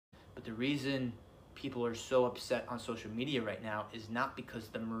But the reason people are so upset on social media right now is not because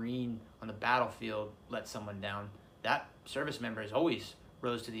the Marine on the battlefield let someone down. That service member has always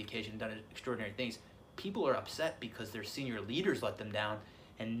rose to the occasion and done extraordinary things. People are upset because their senior leaders let them down,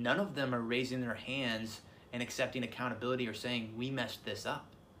 and none of them are raising their hands and accepting accountability or saying, we messed this up.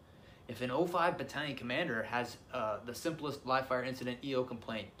 If an 05 battalion commander has the simplest live fire incident EO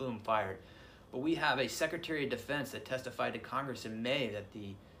complaint, boom, fired. But we have a Secretary of Defense that testified to Congress in May that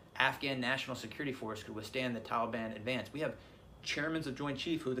the Afghan National Security Force could withstand the Taliban advance. We have chairmen of Joint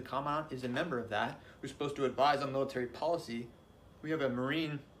Chief, who the Commandant is a member of that, who's supposed to advise on military policy. We have a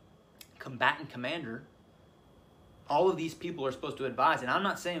Marine combatant commander. All of these people are supposed to advise, and I'm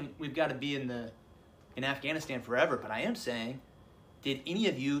not saying we've got to be in Afghanistan forever, but I am saying, did any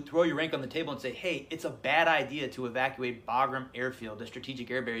of you throw your rank on the table and say, hey, it's a bad idea to evacuate Bagram Airfield, the strategic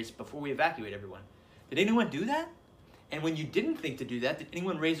air base, before we evacuate everyone? Did anyone do that? And when you didn't think to do that, did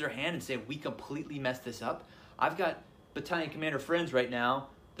anyone raise their hand and say, we completely messed this up? I've got battalion commander friends right now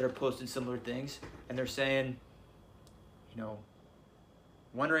that are posting similar things, and they're saying, you know,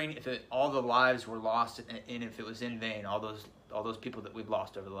 wondering if all the lives were lost and if it was in vain, all those people that we've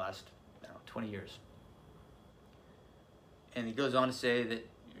lost over the last, I don't know, 20 years. And he goes on to say that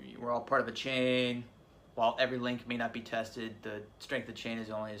we're all part of a chain. While every link may not be tested, the strength of the chain is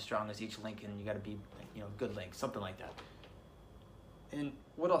only as strong as each link, and you got to be, you know, good link, something like that. And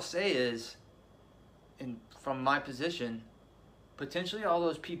what I'll say is, and from my position, potentially all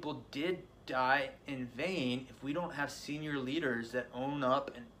those people did die in vain if we don't have senior leaders that own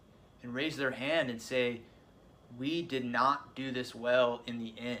up and raise their hand and say, we did not do this well in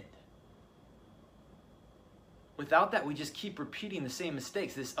the end. Without that, we just keep repeating the same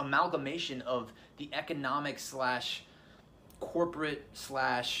mistakes. This amalgamation of the economic / corporate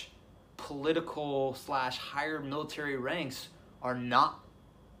 / political / higher military ranks are not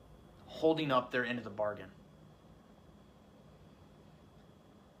holding up their end of the bargain.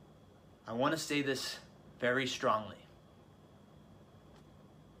 I want to say this very strongly.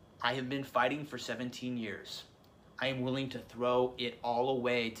 I have been fighting for 17 years. I am willing to throw it all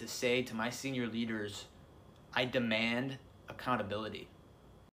away to say to my senior leaders, I demand accountability.